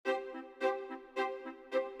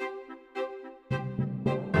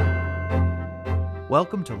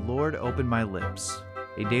Welcome to Lord Open My Lips,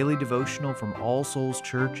 a daily devotional from All Souls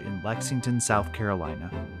Church in Lexington, South Carolina.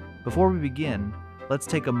 Before we begin, let's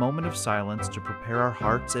take a moment of silence to prepare our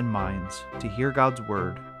hearts and minds to hear God's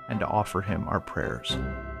Word and to offer Him our prayers.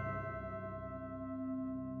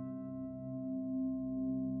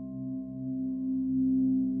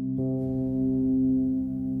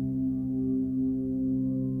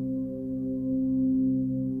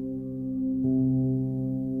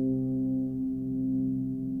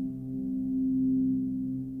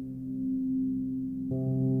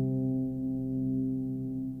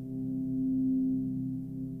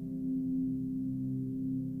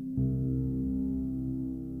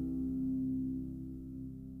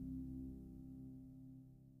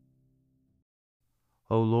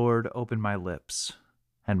 O Lord, open my lips,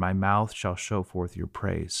 and my mouth shall show forth your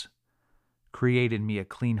praise. Create in me a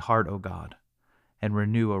clean heart, O God, and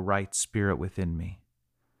renew a right spirit within me.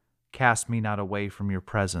 Cast me not away from your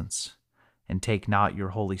presence, and take not your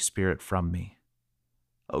Holy Spirit from me.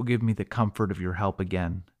 O give me the comfort of your help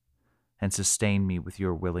again, and sustain me with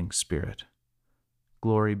your willing spirit.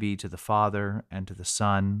 Glory be to the Father, and to the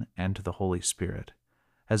Son, and to the Holy Spirit,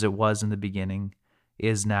 as it was in the beginning,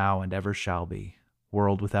 is now, and ever shall be,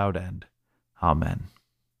 world without end. Amen.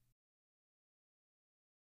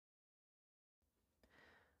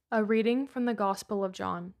 A reading from the Gospel of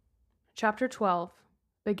John, chapter 12,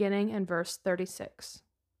 beginning in verse 36.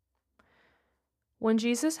 When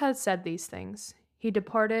Jesus had said these things, he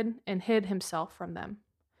departed and hid himself from them.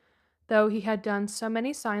 Though he had done so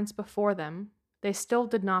many signs before them, they still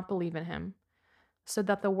did not believe in him, so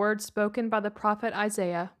that the word spoken by the prophet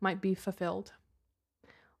Isaiah might be fulfilled.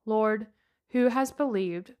 Lord, who has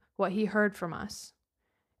believed what he heard from us?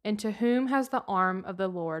 And to whom has the arm of the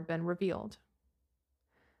Lord been revealed?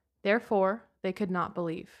 Therefore they could not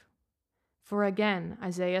believe. For again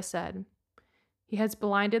Isaiah said, He has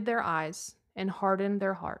blinded their eyes and hardened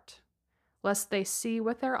their heart, lest they see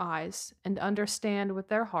with their eyes and understand with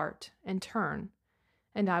their heart and turn,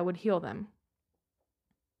 and I would heal them.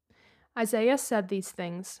 Isaiah said these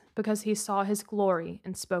things because he saw his glory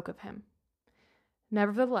and spoke of him.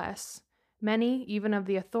 Nevertheless, many even of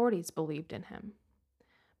the authorities believed in him.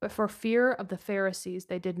 But for fear of the Pharisees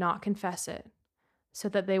they did not confess it, so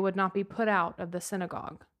that they would not be put out of the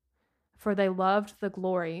synagogue. For they loved the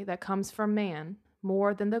glory that comes from man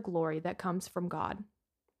more than the glory that comes from God.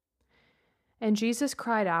 And Jesus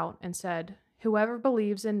cried out and said, Whoever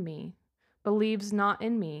believes in me, believes not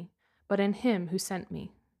in me, but in him who sent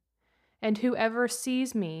me. And whoever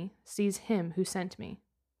sees me, sees him who sent me.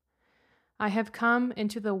 I have come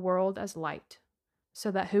into the world as light, so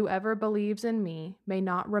that whoever believes in me may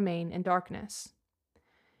not remain in darkness.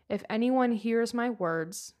 If anyone hears my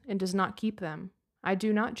words and does not keep them, I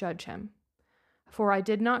do not judge him. For I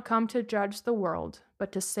did not come to judge the world,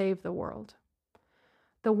 but to save the world.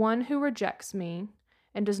 The one who rejects me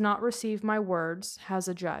and does not receive my words has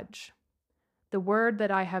a judge. The word that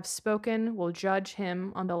I have spoken will judge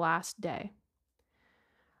him on the last day.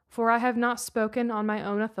 For I have not spoken on my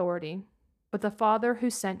own authority, but the Father who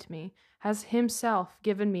sent me has himself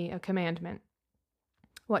given me a commandment,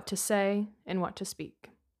 what to say and what to speak.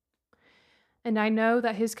 And I know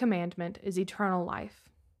that his commandment is eternal life.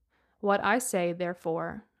 What I say,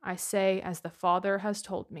 therefore, I say as the Father has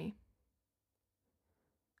told me.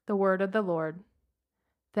 The word of the Lord.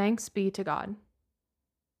 Thanks be to God.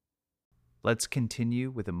 Let's continue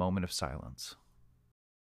with a moment of silence.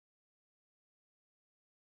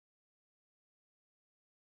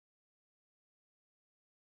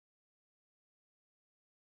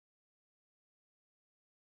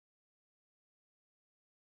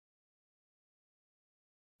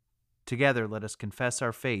 Together, let us confess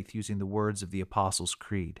our faith using the words of the Apostles'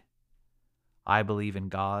 Creed. I believe in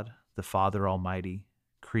God, the Father Almighty,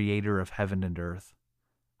 creator of heaven and earth.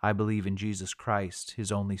 I believe in Jesus Christ,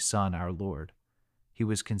 his only Son, our Lord. He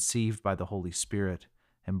was conceived by the Holy Spirit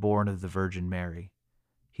and born of the Virgin Mary.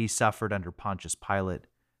 He suffered under Pontius Pilate,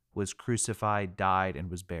 was crucified, died,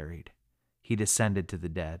 and was buried. He descended to the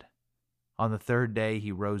dead. On the third day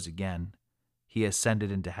he rose again. He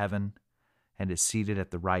ascended into heaven and is seated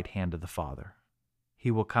at the right hand of the Father.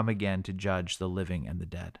 He will come again to judge the living and the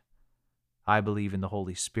dead. I believe in the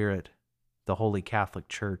Holy Spirit, the Holy Catholic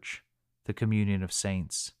Church, the communion of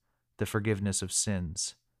saints, the forgiveness of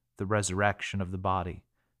sins, the resurrection of the body,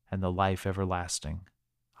 and the life everlasting.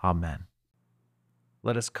 Amen.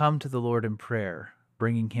 Let us come to the Lord in prayer,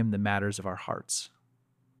 bringing him the matters of our hearts.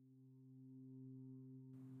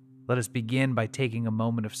 Let us begin by taking a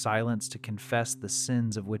moment of silence to confess the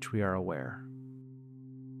sins of which we are aware.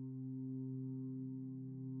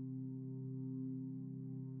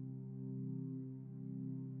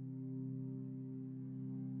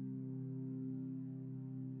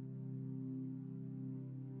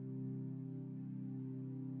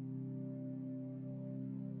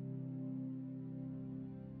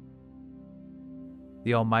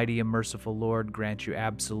 The Almighty and merciful Lord grant you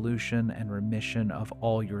absolution and remission of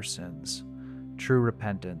all your sins, true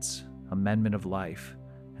repentance, amendment of life,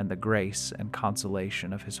 and the grace and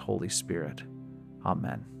consolation of his Holy Spirit.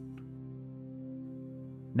 Amen.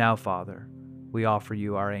 Now, Father, we offer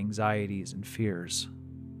you our anxieties and fears.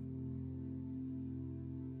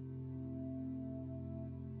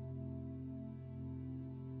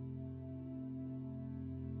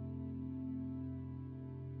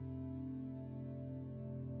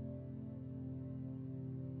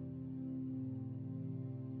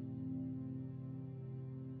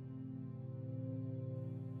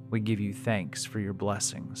 We give you thanks for your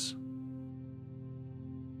blessings.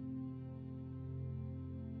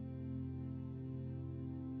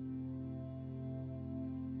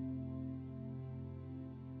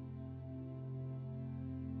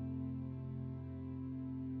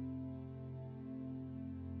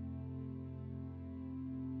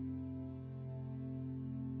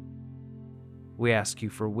 We ask you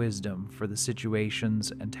for wisdom for the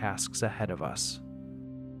situations and tasks ahead of us.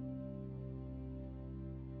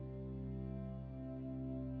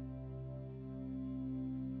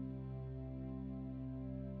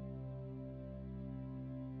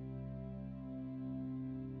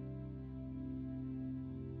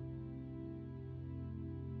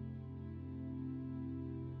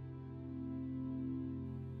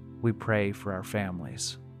 We pray for our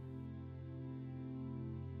families.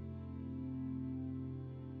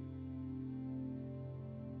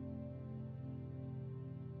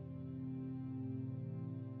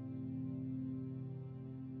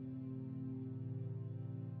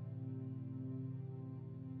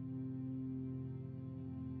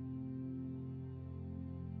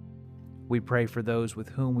 We pray for those with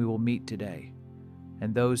whom we will meet today,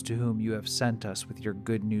 and those to whom you have sent us with your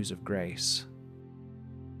good news of grace.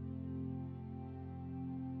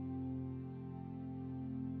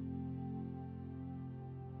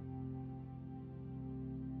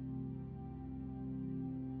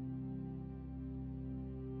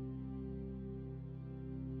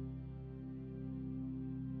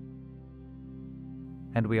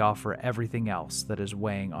 And we offer everything else that is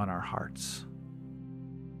weighing on our hearts.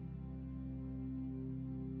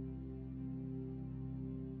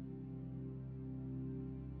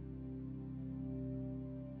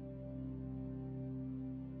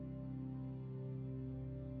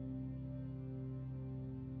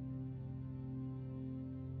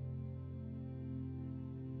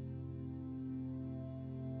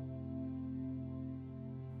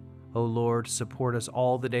 O Lord, support us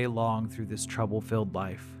all the day long through this trouble-filled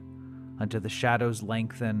life, until the shadows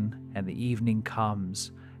lengthen and the evening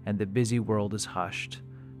comes, and the busy world is hushed,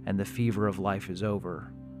 and the fever of life is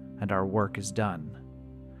over, and our work is done.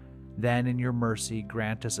 Then in your mercy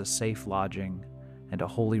grant us a safe lodging, and a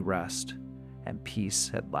holy rest, and peace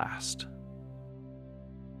at last.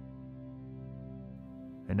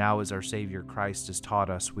 And now as our Savior Christ has taught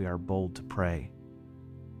us, we are bold to pray.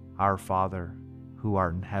 Our Father, who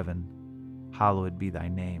art in heaven, hallowed be thy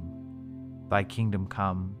name. Thy kingdom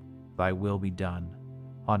come, thy will be done,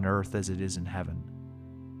 on earth as it is in heaven.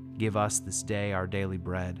 Give us this day our daily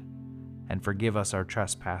bread, and forgive us our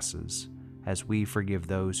trespasses, as we forgive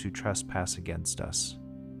those who trespass against us.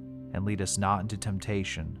 And lead us not into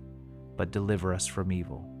temptation, but deliver us from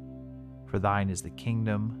evil. For thine is the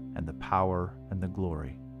kingdom, and the power, and the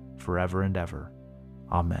glory, forever and ever.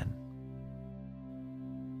 Amen.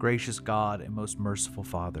 Gracious God and most merciful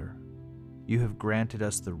Father, you have granted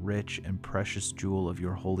us the rich and precious jewel of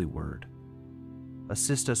your holy word.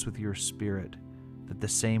 Assist us with your Spirit, that the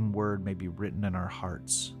same word may be written in our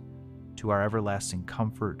hearts, to our everlasting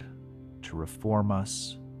comfort, to reform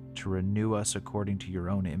us, to renew us according to your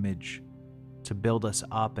own image, to build us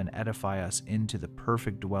up and edify us into the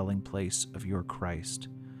perfect dwelling place of your Christ,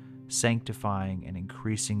 sanctifying and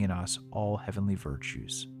increasing in us all heavenly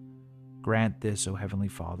virtues. Grant this, O Heavenly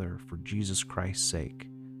Father, for Jesus Christ's sake.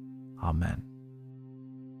 Amen.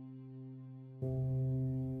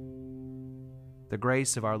 The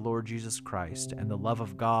grace of our Lord Jesus Christ, and the love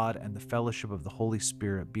of God, and the fellowship of the Holy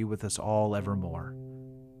Spirit be with us all evermore.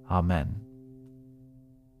 Amen.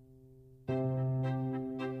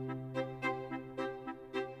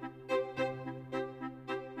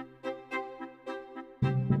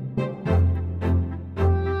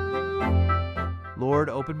 Lord,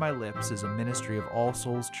 Open My Lips is a ministry of All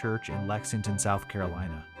Souls Church in Lexington, South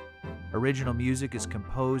Carolina. Original music is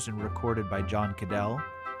composed and recorded by John Cadell,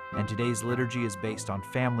 and today's liturgy is based on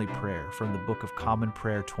family prayer from the Book of Common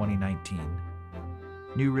Prayer 2019.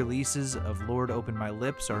 New releases of Lord, Open My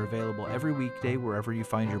Lips are available every weekday wherever you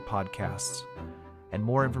find your podcasts. and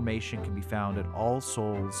more information can be found at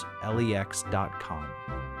allsoulslex.com.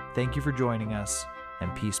 Thank you for joining us,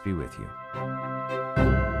 and peace be with you.